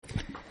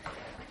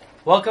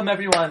Welcome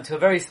everyone to a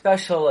very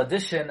special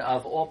edition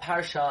of All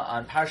Parsha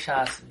on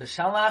Parshas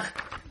B'Shalach,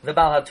 the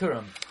Baal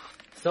HaTurim.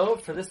 So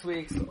for this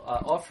week's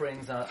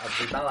offerings of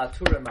the Baal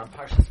HaTurim on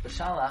Parshas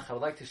B'Shalach, I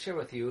would like to share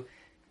with you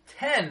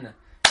 10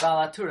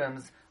 Baal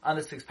HaTurims on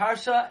this week's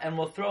Parsha, and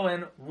we'll throw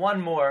in one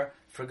more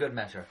for good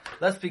measure.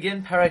 Let's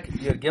begin Perek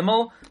Yud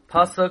Gimel,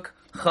 Pasuk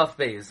Chaf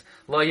Beis.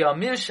 Lo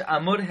yamish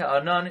amud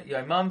ha'anan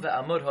yaimam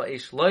ve'amud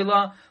ha'esh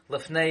loyla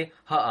lefnei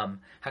ha'am.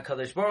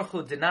 HaKadosh Baruch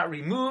Hu did not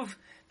remove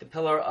the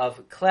pillar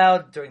of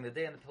cloud during the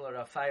day and the pillar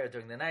of fire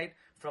during the night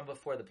from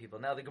before the people.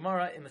 Now the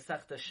Gemara in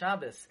Masechta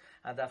Shabbos,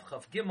 Adaf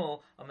Chaf Gimel,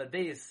 Amud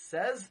Beis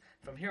says,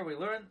 from here we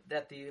learn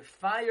that the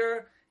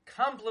fire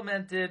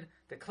complemented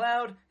the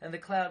cloud and the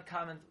cloud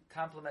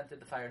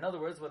complemented the fire. In other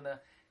words, when the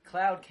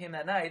cloud came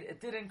at night,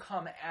 it didn't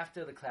come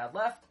after the cloud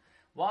left.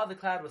 While the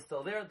cloud was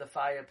still there, the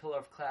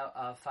pillar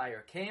of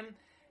fire came,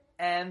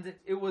 and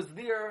it was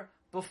there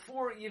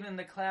before even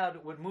the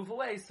cloud would move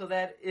away, so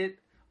that it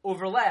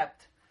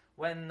overlapped.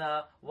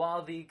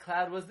 While the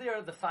cloud was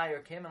there, the fire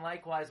came, and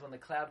likewise, when the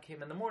cloud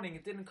came in the morning,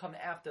 it didn't come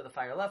after the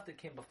fire left, it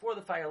came before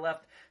the fire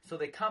left, so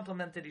they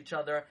complemented each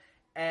other,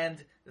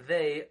 and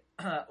they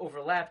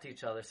overlapped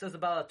each other. Says the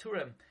Baal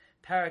HaTurim,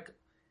 Perek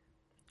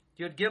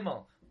Yud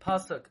Gimel,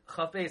 Pasuk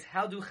Chaf Beis,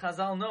 how do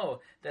Chazal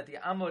know that the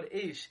Amud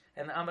Eish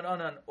and the Amud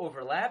Anan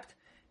overlapped?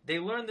 They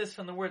learned this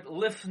from the word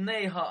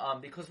Lifnei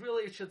Ha'am, because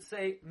really it should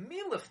say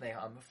Mi Lifnei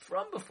Ha'am,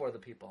 from before the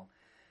people.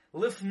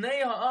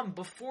 Lifnei Ha'am,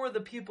 before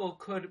the people,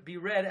 could be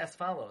read as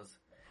follows.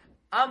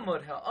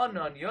 Amud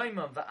ha'anan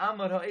yoimam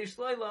va'amud ha'esh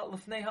loyla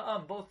lifnei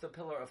ha'am. Both the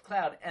pillar of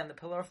cloud and the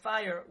pillar of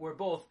fire were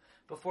both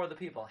before the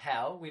people.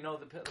 How? We know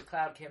the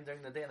cloud came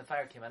during the day and the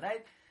fire came at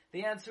night.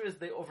 The answer is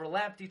they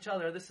overlapped each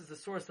other. This is the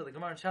source of the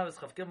Gemara in Shabbos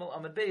Chaf Gimel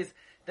Amud Beis,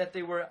 that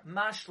they were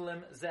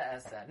mashlim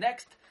ze'ezeh.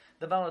 Next,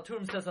 the Baal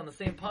HaTurim says on the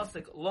same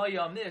pasuk, lo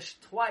yamish,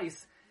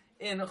 twice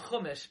in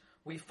Chumash,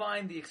 we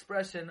find the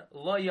expression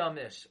lo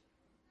yamish.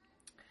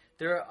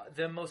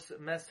 The most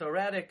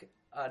Masoretic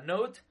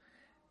note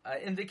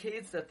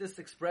indicates that this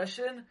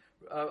expression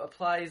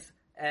applies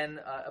and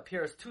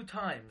appears 2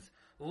 times.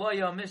 Lo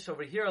yamish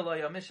over here, lo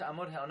yamish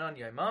amud ha'anan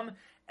yaimam,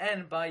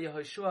 and by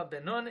Yehoshua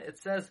ben Nun it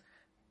says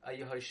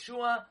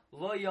Yehoshua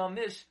lo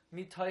yamish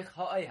mitoich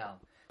ha'ayhal.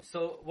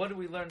 So what do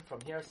we learn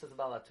from here? Says the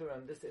Baal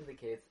HaTurim. This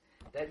indicates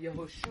that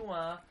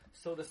Yehoshua,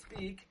 so to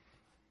speak,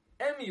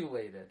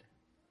 emulated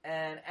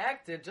and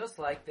acted just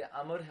like the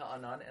amud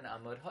ha'anan and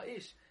amud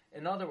ha'ish.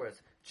 In other words,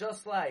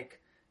 just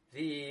like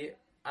the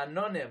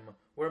Anonim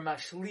were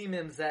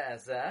mashlimim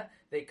ze'ezeh,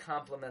 they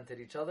complemented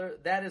each other.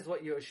 That is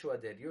what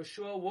Yehoshua did.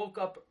 Yehoshua woke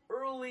up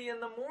early in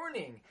the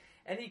morning,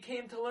 and he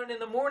came to learn in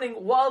the morning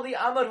while the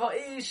Amud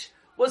Ha'ish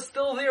was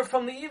still there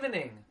from the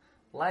evening.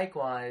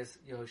 Likewise,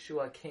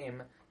 Yehoshua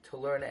came to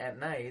learn at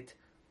night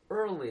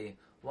early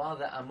while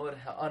the Amud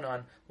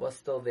Ha'anan was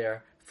still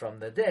there from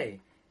the day.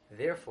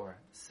 Therefore,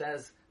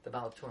 says the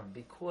Baal HaTurim,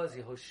 because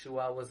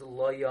Yehoshua was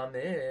lo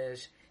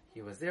yamish,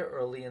 he was there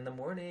early in the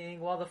morning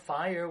while the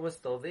fire was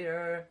still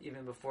there,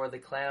 even before the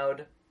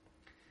cloud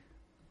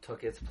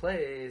took its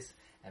place.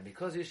 And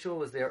because Yeshua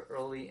was there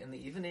early in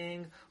the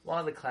evening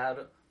while the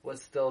cloud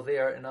was still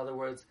there, in other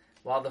words,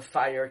 while the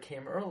fire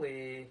came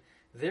early,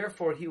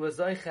 therefore he was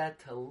zoichet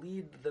to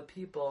lead the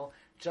people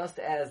just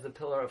as the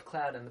pillar of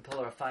cloud and the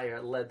pillar of fire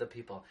led the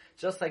people.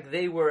 Just like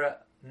they were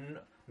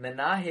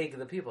menahig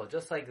the people,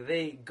 just like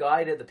they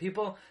guided the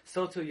people,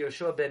 so too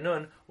Yehoshua ben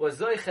Nun was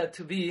zoichet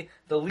to be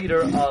the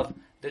leader of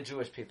the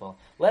Jewish people.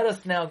 Let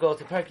us now go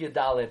to Perek Yud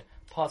Daled,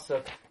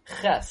 Pasuk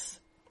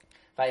Ches.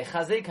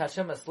 Vayichazek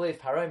Hashem esleif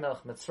Paroi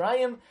melech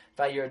Mitzrayim,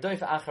 vayirdoif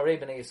acharei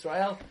b'nei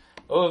Yisrael,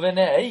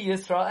 u'v'nei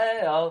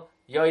Yisrael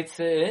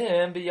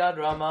yoitzim b'yad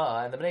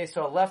Ramah. And the Bnei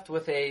Yisrael left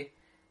with a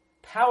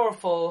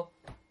powerful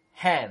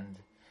hand.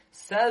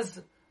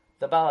 Says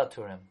the Baal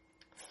HaTurim.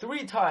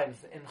 3 times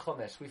in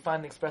Chumash we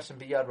find the expression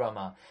b'yad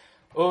Ramah.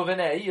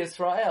 U'v'nei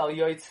Yisrael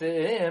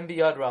yoitzim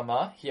b'yad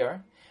Ramah.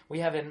 Here we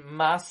have in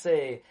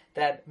Maseh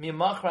that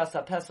Mimachras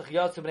HaPesach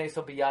Yotzu B'nei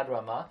Yisrael B'Yad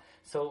Ramah.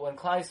 So when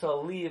Klal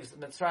Yisrael leaves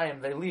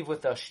Mitzrayim, they leave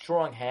with a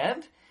strong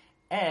hand.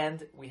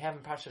 And we have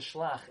in Parsha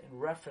Shlach in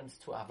reference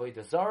to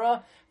Avodah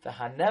Zarah, the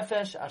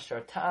Hanefesh Asher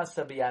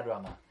Ta'asa B'Yad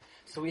Ramah.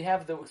 So we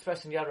have the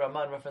expression Yad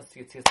Ramah in reference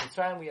to Yetzias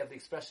Mitzrayim. We have the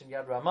expression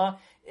Yad Ramah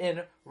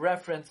in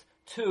reference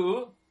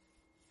to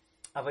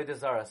Avodah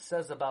Zarah.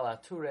 Says the Baal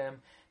HaTurim,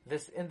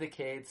 this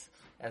indicates,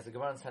 as the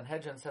Gemara in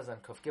Sanhedrin says on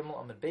Kuf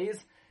Gimel Amud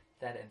Beis,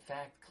 that in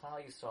fact Klal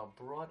Yisrael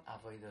brought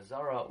Avodah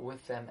Zarah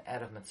with them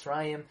out of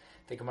Mitzrayim.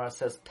 The Gemara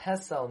says,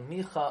 Pesal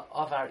Micha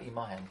Avar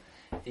Imahim.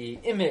 The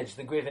image,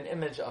 the graven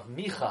image of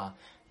Micha,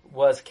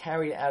 was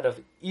carried out of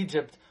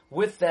Egypt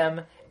with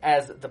them,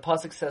 as the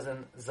pasuk says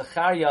in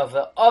Zechariah,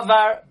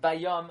 Avar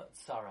Bayam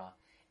Tzara.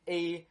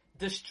 A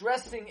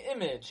distressing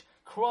image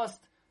crossed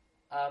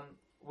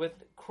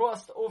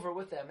over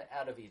with them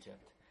out of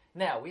Egypt.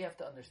 Now, we have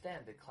to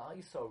understand, did Klal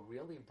Yisrael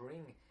really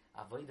bring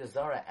Avodah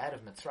Zarah out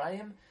of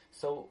Mitzrayim?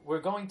 So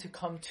we're going to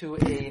come to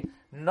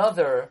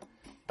another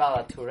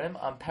Baal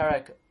HaTurim on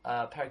Perek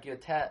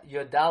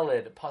Yud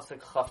Daled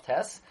Pasuk Chaf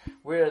Tes,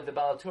 where the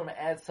Baal HaTurim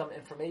adds some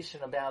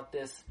information about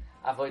this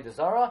Avodah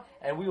Zarah,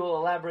 and we will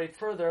elaborate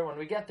further when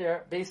we get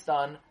there based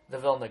on the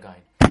Vilna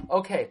Gaon.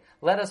 Okay,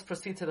 let us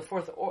proceed to the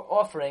fourth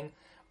offering.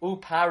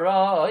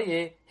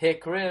 Uparoi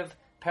hikriv,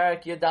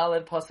 parak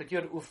yadalid pasuk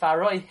yud,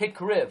 ufaroi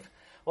hikriv.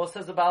 Well, it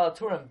says the Baal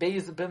HaTurim,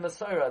 Beis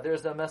b'Masorah,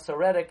 there's a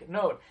Masoretic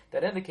note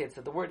that indicates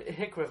that the word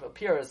hikriv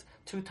appears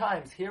 2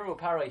 times. Here,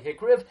 uparoi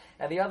hikriv,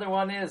 and the other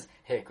one is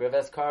hikriv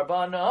es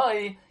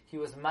karbanoi. He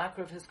was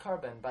makriv his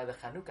carbon by the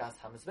Chanukas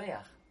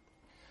HaMizbeach.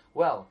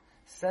 Well,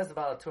 says the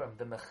Baal HaTurim,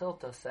 the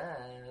Mechilta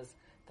says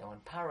that when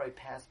Paroi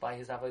passed by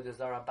his Avodah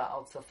Zarah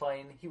Baal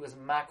Tzafain, he was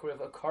makriv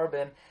a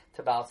carbon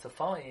to Baal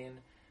Tzafain.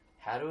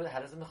 How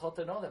does the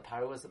Mechilta know that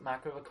Paroi was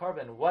makriv a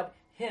carbon? What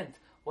hint,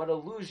 what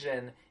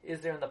allusion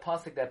is there in the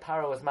pasuk that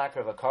Paroi was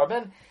makriv a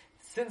carbon?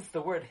 Since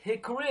the word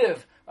hikriv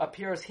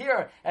appears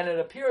here, and it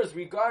appears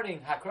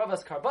regarding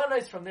hakravas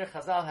karbanos, from there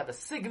Chazal have a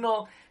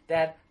signal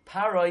that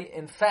Paroi,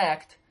 in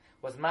fact,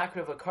 was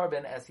makriv a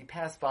carbon as he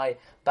passed by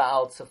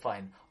Baal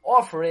Tzafain.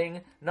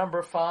 Offering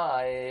number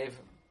 5.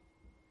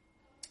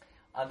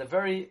 On the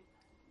very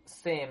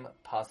same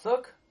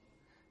pasuk,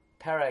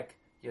 Perek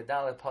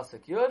Yodalet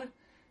pasuk Yud,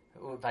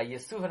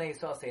 Vayesu Bnei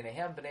Yisrael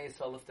Seinehem, Bnei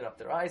Yisrael lifted up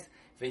their eyes,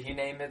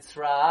 V'hinei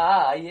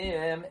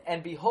Mitzrayim,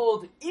 and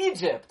behold,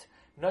 Egypt,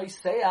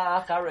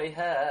 Noiseach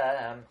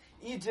Areihem.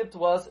 Egypt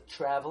was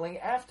traveling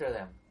after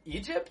them.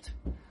 Egypt,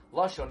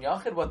 Lashon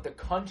Yachid, what the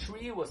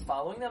country was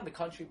following them, the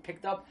country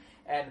picked up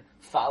and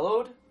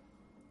followed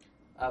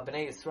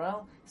Bnei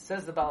Yisrael.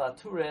 Says the Baal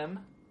HaTurim.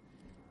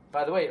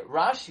 By the way,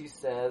 Rashi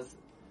says,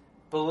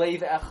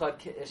 "Belev echad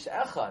k'ish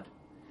echad."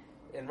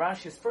 In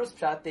Rashi's first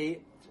pshat, the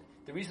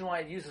reason why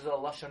it uses a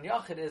lashon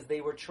yachid is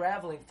they were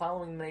traveling,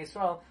 following Bnei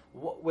Yisrael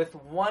with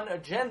one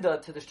agenda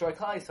to destroy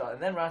Klal Yisrael.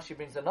 And then Rashi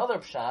brings another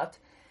pshat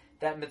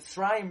that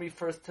Mitzrayim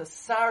refers to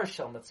Sar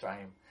Shel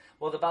Mitzrayim.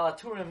 Well, the Baal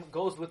HaTurim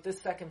goes with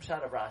this second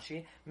pshat of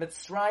Rashi.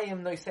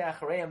 Mitzrayim noisei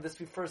achareim. This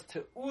refers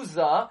to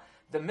Uzzah,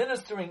 the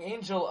ministering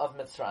angel of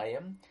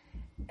Mitzrayim.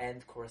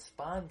 And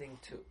corresponding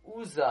to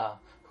Uzzah,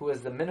 who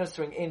is the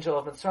ministering angel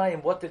of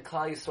Mitzrayim, what did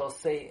Klal Yisrael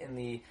say in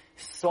the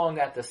song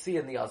at the sea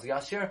in the Az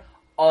Yashir?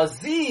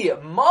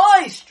 Azi,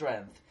 my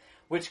strength,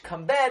 which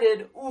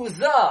combated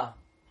Uzzah.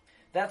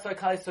 That's why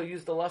Klal Yisrael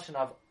used the lashon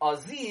of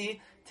Azi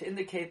to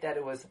indicate that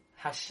it was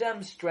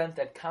Hashem's strength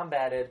that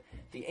combated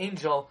the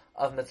angel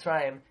of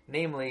Mitzrayim,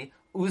 namely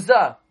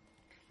Uzzah.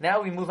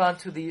 Now we move on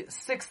to the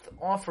 6th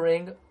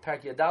offering,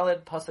 Parak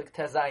Yadalid, Pasuk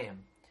Tezayim.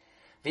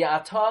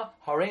 V'ata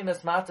haremes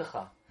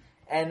matacha,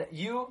 and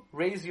you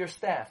raise your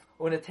staff,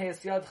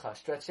 uneteis yadcha,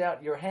 stretch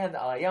out your hand,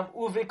 alayam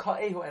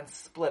uvekaehu, and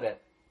split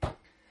it.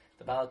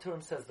 The Baal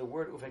HaTurim says the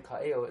word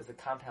uvekaehu is a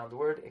compound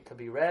word. It could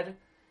be read,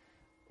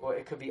 or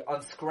it could be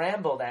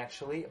unscrambled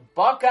actually.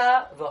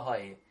 Baka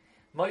v'hai.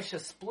 Moshe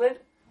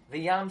split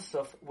the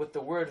Yamsuf with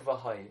the word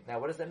v'hai. Now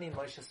what does that mean?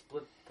 Moshe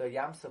split the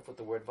Yamsuf with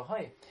the word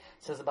v'hai.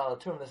 Says the Baal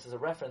HaTurim, this is a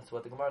reference to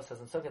what the Gemara says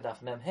in Sukkah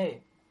Daf Mem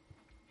Hey,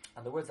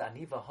 on the words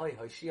ani v'hai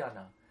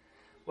hoshiana.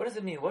 What does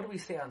it mean? What do we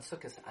say on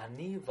Sukkot?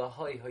 Ani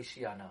v'hoi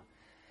hoshiana.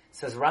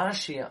 Says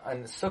Rashi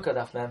on Sukkot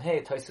Daf Mem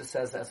Hey, Tosfos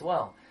says as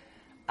well.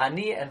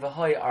 Ani and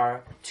v'hoi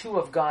are 2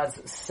 of God's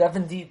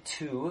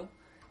 72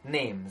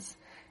 names.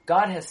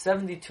 God has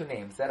 72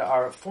 names that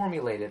are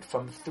formulated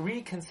from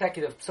 3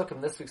 consecutive psukim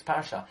in this week's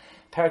parsha.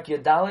 Parak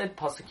Yadalid,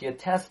 Pasuk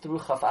Yates through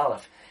Chaf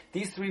Aleph.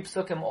 These 3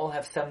 psukim all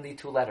have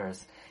 72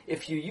 letters.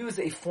 If you use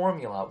a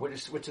formula,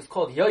 which is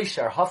called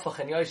Yoshar, Hafach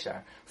and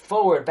Yoshar,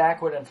 forward,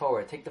 backward, and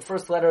forward, take the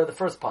first letter of the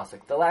first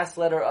pasuk, the last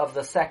letter of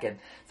the second,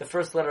 the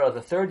first letter of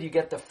the third, you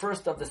get the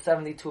first of the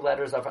 72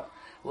 letters of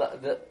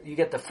you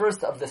get the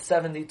first of the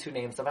 72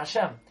 names of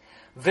Hashem.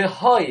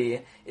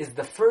 V'hoi is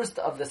the first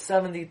of the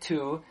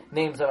 72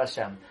 names of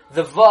Hashem.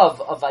 The Vav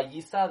of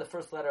Vayisa, the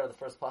first letter of the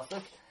first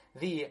pasuk,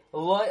 the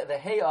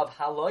Hey of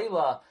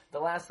Haloila, the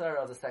last letter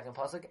of the second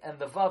pasuk, and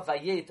the Vav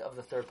Vayet of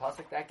the third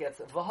pasuk, that gets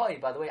V'hoi.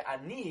 By the way,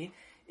 Ani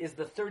is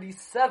the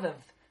 37th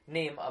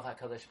name of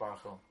HaKadosh Baruch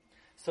Hu.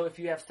 So if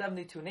you have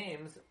 72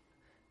 names,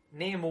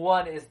 name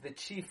 1 is the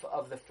chief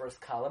of the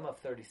first column of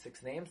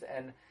 36 names,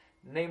 and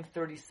name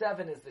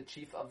 37 is the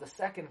chief of the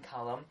second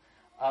column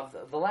of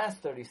the last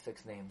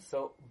 36 names.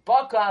 So,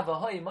 Baka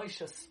v'hoi,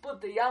 Moshe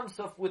split the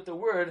Yamsuf with the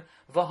word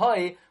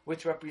v'hoi,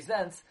 which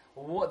represents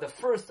the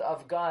first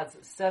of God's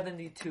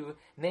 72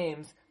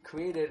 names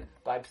created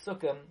by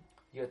Psukim,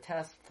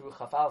 Yotes through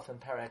Chaf Aleph and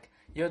Perek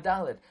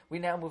Yodalid. We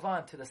now move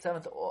on to the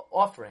 7th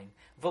offering.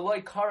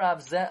 V'loi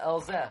karav zeh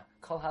el zeh,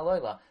 kol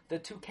haloila. The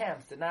 2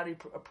 camps did not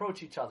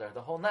approach each other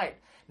the whole night.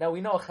 Now we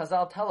know,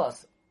 Chazal tell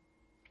us,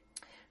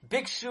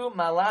 Bikshu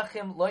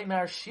malachim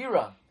loimar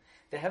shira.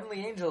 The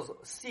heavenly angels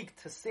seek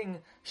to sing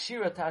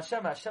Shira to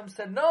Hashem. Hashem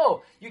said,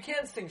 no, you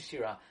can't sing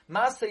Shira.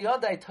 Masa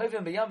yodai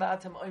tovim b'yam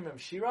v'atem oimrim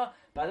Shira.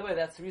 By the way,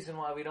 that's the reason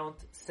why we don't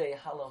say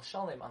Halal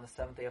Shalom on the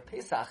 7th day of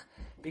Pesach,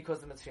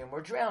 because the Mitzrayim were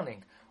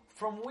drowning.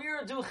 From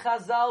where do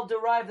Chazal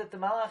derive that the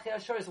Malachi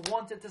Asheris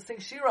wanted to sing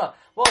Shira?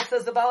 Well, it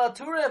says the Baal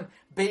HaTurim,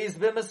 Beis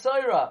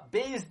b'Mesorah,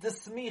 Beis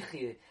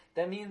d'Smichi.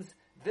 That means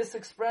this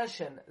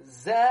expression,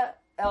 Zeh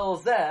el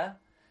Zeh,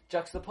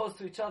 juxtaposed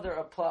to each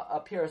other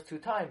appears 2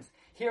 times.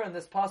 Here in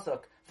this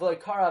pasuk, v'lo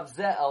karav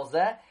zeh el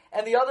zeh.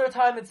 And the other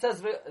time it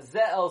says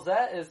zeh el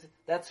zeh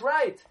that's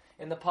right,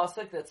 in the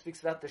pasuk that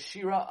speaks about the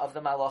shira of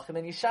the Malachim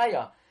in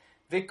Yeshaya.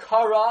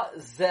 V'kara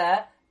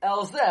zeh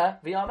el zeh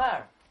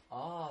v'yamar.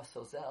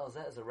 So zeh el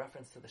zeh is a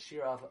reference to the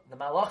shira of the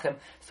Malachim.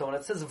 So when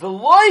it says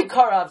v'loi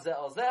karav zeh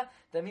el zeh,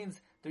 that means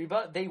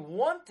they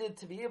wanted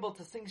to be able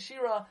to sing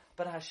shira,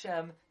 but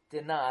Hashem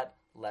did not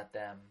let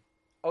them.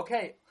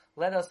 Okay,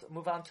 let us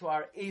move on to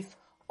our 8th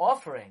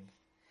offering.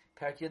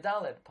 Perek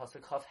Yudalid,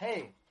 pasuk Chaf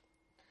Hey.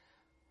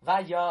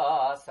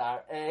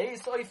 Vayasar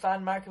eis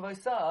oifan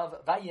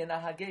markavosav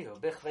vayinahageu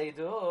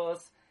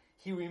bechveidus.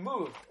 He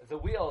removed the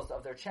wheels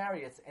of their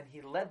chariots and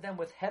he led them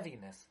with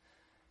heaviness.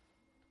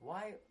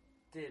 Why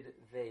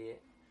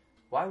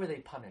were they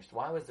punished?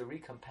 Why was the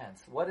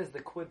recompense? What is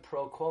the quid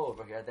pro quo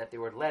over here? That they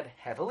were led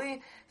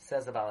heavily,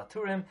 says the Baal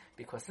HaTurim,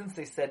 because since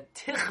they said,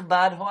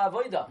 Tichbad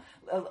ho'avoida,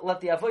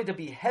 let the avoida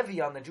be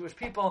heavy on the Jewish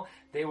people,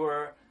 they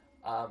were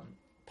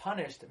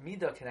punished,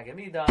 midah keneged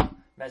midah,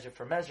 measure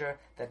for measure,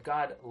 that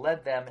God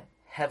led them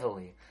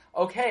heavily.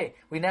 Okay,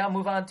 we now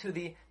move on to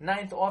the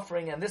 9th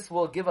offering, and this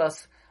will give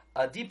us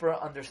a deeper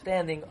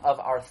understanding of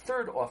our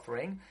 3rd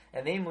offering,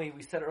 and namely,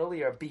 we said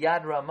earlier,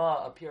 Biyad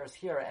Ramah appears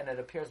here, and it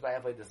appears by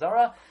Avodah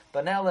Zarah.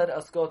 But now let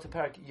us go to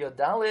Perek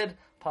Yodalid,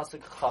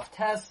 Pasuk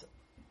Chavtes.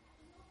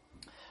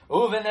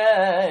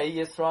 Uvenei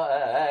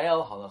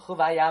Yisrael halachu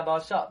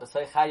vayabasha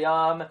b'soich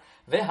hayam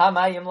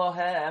v'hamayim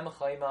lohem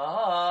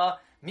chayma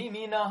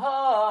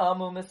miminaham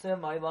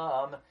u'misim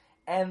aylam.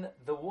 And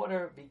the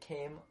water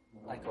became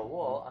like a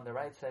wall on the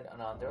right side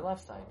and on their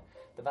left side.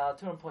 The Baal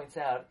HaTurim points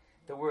out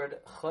the word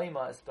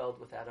chayma is spelled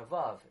without a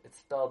vav. It's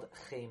spelled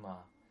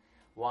chema.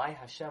 Why?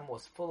 Hashem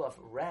was full of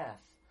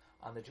wrath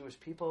on the Jewish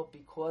people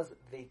because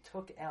they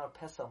took out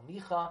Pesach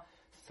Micha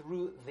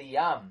through the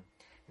Yam.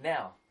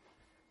 Now,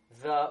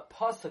 the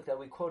pasuk that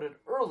we quoted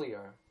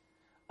earlier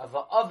of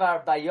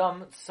Avar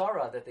Bayam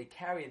Tsara, that they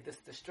carried this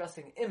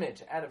distressing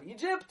image out of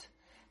Egypt,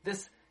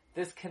 this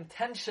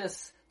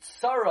contentious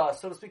Tsara,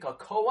 so to speak, a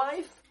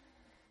co-wife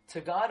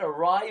to God, a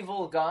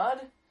rival God.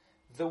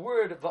 The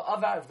words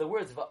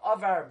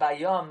Va'avar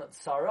Bayam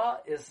Tsara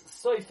is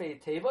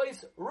Soifei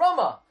Tevois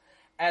Rama.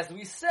 As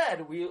we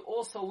said, we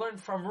also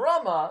learned from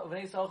Rama,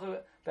 Uvnei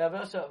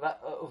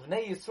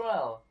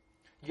Yisrael,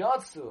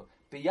 Yatsu,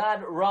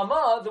 Biyad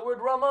Rama, the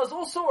word Rama is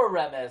also a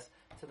remez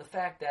to the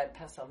fact that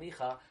Pesach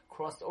Micha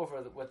crossed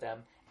over with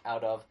them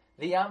out of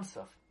the Yam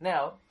Suf.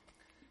 Now,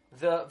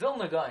 the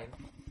Vilna Gaon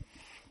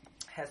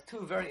has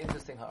 2 very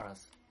interesting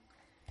ha'aras.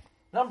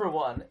 Number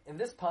 1, in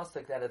this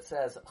pasuk that it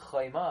says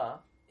Chayma,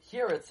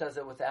 here it says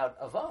it without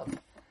a vav.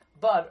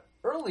 But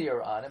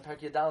earlier on, in Perek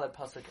Yudalid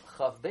pasuk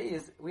Chav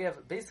Beis, we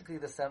have basically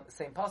the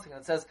same pasuk, and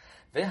it says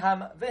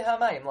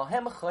V'hamayim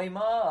lohem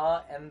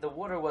chayma, and the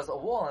water was a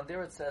wall, and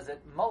there it says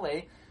it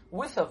male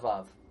with a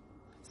vav.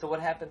 So what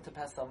happened to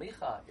Pesach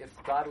Micha? If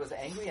God was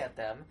angry at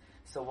them,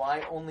 so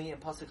why only in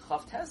pasuk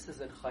Chav Tes is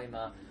it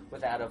chayma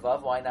without a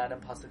vav? Why not in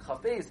pasuk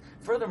Chav Beis?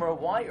 Furthermore,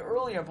 why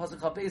earlier in pasuk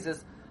Chav Beis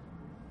is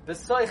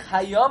B'soich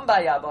hayam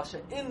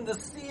bayabasha, in the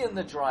sea, in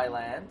the dry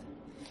land,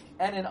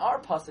 and in our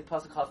pasuk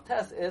Chav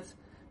Tes, it's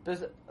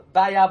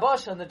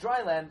Bayabasha in the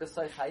dry land,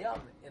 B'soich hayam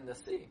in the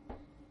sea.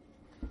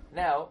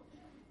 Now,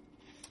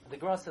 the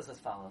Gemara says as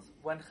follows: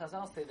 when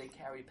Chazal say they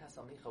carry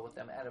Pesach Micha with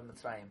them out of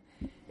Mitzrayim,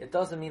 it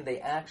doesn't mean they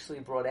actually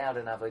brought out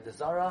an Avodah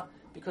Zarah,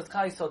 because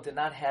Klal Yisrael did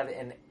not have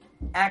an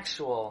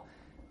actual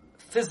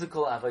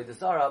physical Avodah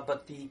Zarah,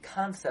 but the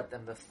concept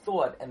and the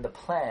thought and the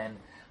plan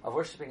of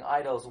worshiping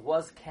idols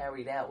was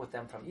carried out with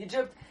them from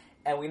Egypt.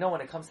 And we know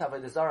when it comes to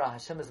Avodah Zarah,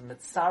 Hashem is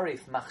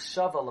mitzarif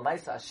machshava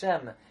l'maisa.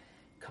 Hashem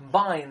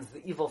combines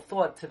the evil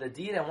thought to the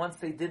deed, and once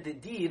they did the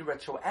deed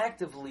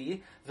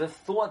retroactively, the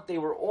thought they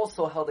were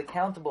also held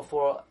accountable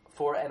for,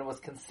 and was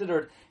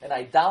considered an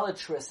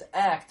idolatrous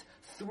act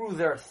through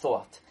their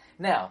thought.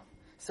 Now,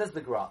 says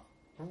the Gra,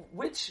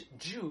 which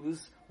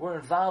Jews were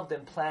involved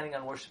in planning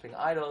on worshiping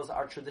idols?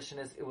 Our tradition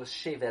is it was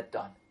Shevet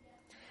Dan.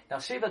 Now,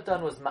 Shevet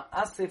Dan was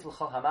Ma'asef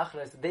l'chol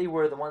hamachnes. They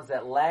were the ones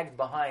that lagged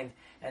behind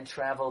and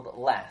traveled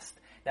last.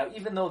 Now,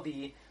 even though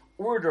the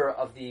order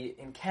of the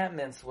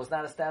encampments was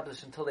not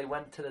established until they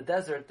went to the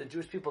desert, the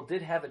Jewish people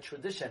did have a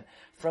tradition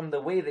from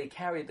the way they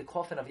carried the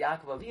coffin of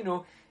Yaakov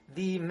Avinu,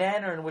 the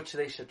manner in which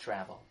they should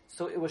travel.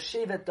 So it was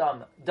Shevet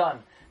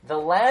Dan, the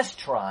last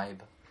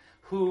tribe,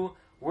 who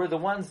were the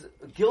ones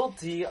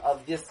guilty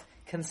of this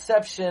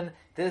conception,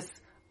 this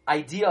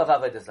idea of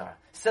Avodah Zarah.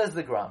 Says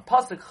the Gram,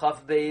 Pasuk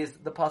Chav Beis,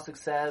 the Pasuk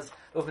says,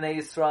 Uvnei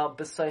Yisrael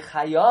b'soich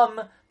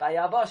hayam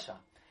bayabasha.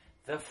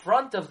 The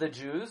front of the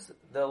Jews,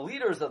 the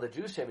leaders of the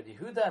Jews, Shevet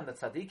Yehuda and the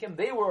Tzaddikim,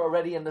 they were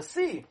already in the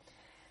sea.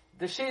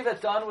 The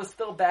Shevet Dan was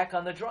still back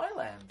on the dry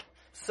land.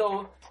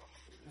 So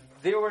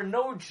there were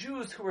no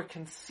Jews who were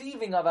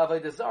conceiving of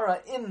Avodah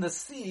Zarah in the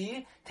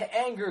sea to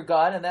anger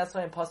God, and that's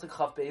why in Pasuk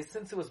Chav Beis,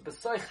 since it was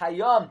B'soich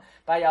Hayam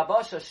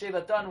Bayabasha,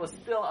 Shevet Dan was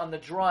still on the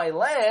dry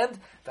land,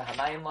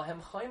 V'hamayim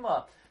lahem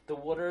chayma, the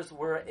waters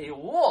were a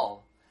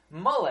wall,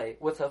 male,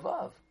 with a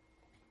vav.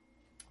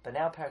 But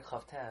now Perek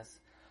Chav Tes,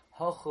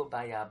 Hochu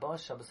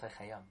Bayabasha B'soich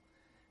Hayam.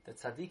 The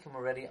Tzaddikim were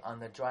already on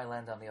the dry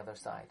land on the other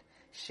side.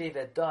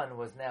 Shevet Dan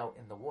was now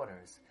in the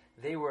waters.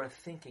 They were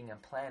thinking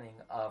and planning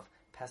of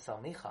Pesal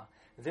Micha.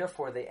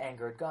 Therefore, they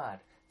angered God.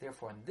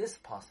 Therefore, in this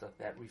pasuk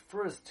that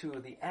refers to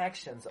the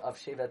actions of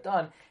Shevet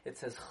Dan, it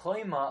says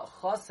Choima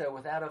Chaser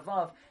without a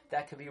vav.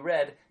 That can be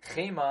read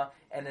Chema,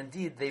 and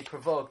indeed they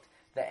provoked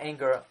the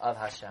anger of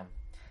Hashem.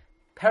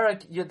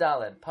 Perak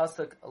Yudaled,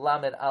 pasuk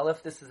Lamed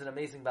Aleph. This is an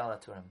amazing Baal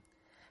HaTurim.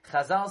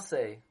 Chazal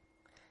say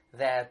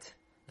that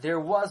there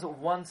was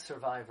one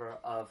survivor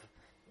of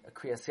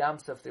Kriyas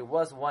Yamsuf. There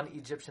was one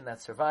Egyptian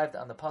that survived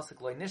on the pasuk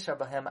Lo Nishar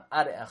Bahem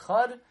Ad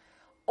Echad.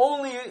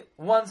 Only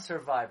one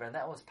survivor, and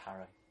that was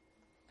Parai.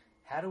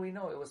 How do we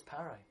know it was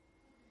Parai?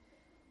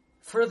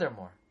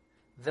 Furthermore,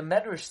 the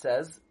Medrash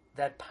says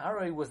that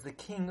Parai was the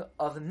king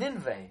of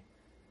Nineveh,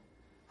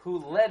 who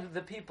led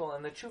the people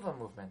in the Tshuva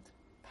movement.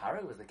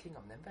 Parai was the king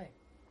of Nineveh.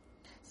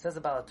 It says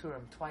about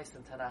Aturim twice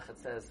in Tanakh. It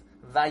says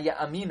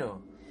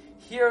Vayaminu.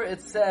 Here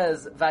it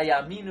says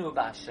Vayaminu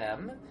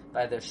B'Hashem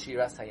by the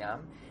Shiras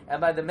Hayam, and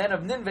by the men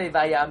of Nineveh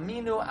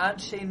Vayaminu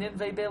Anshe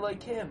Nineveh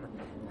Belokim.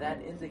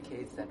 That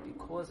indicates that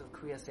because of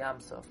Kriyas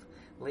Yamsuf,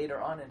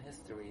 later on in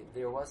history,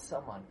 there was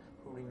someone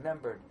who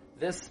remembered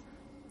this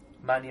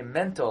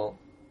monumental,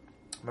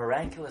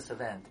 miraculous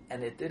event,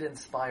 and it did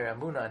inspire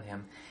Amunah in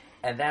him,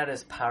 and that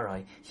is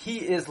Parai. He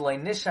is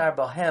Leinishar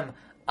Bahem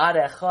Ad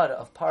Echad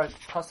of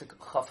Pasuk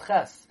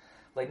Chavches.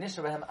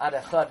 Leinishar Bahem Ad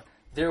Echad.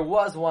 There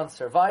was one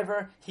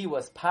survivor. He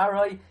was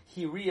Parai.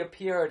 He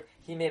reappeared.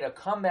 He made a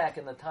comeback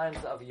in the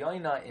times of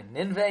Yoina in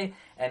Nineveh,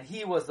 and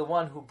he was the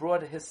one who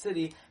brought his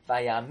city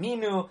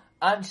Vayaminu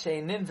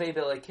Anshe Nineveh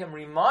Belakim,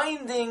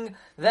 reminding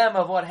them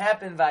of what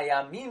happened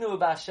Vayaminu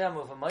B'Hashem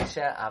of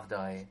Moshe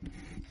Avdai.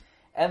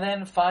 And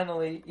then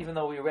finally, even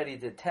though we already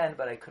did 10,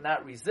 but I could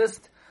not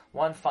resist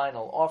one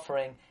final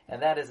offering,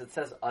 and that is, it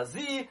says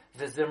Azi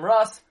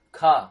v'Zimras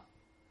Ka.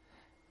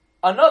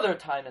 Another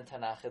time in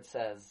Tanakh it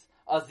says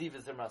Azi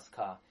v'Zimras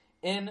Ka.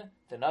 In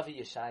the Navi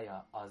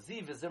Yeshaya,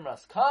 Azi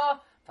v'Zimras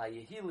Ka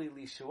vayehili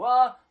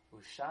lishua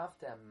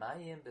ushavtem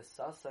mayim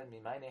b'sasai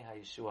mimayne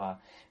hayeshua.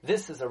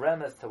 This is a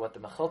remez to what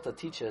the Mechilta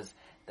teaches,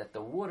 that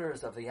the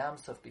waters of the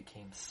Yamsuf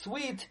became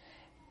sweet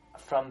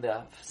from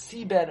the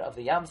seabed of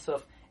the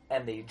Yamsuf,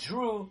 and they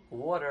drew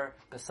water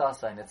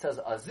b'sasai. And it says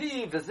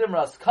Azi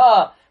v'Zimras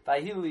Ka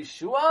vayehili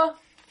lishua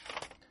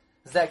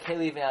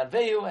Zekeli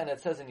ve'anveyu, and it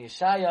says in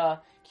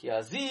Yeshaya Ki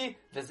Azi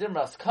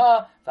v'Zimras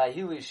Ka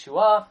vayehili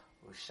lishua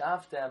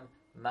Ushavtem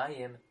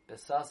mayim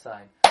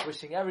b'sasai.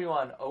 Wishing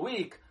everyone a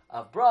week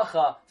of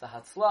bracha,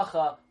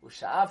 v'hatzlacha,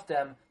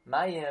 usha'avtem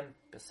mayim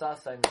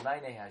b'sasai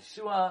mimayne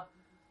hashua.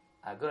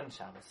 Agun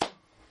Shabbos.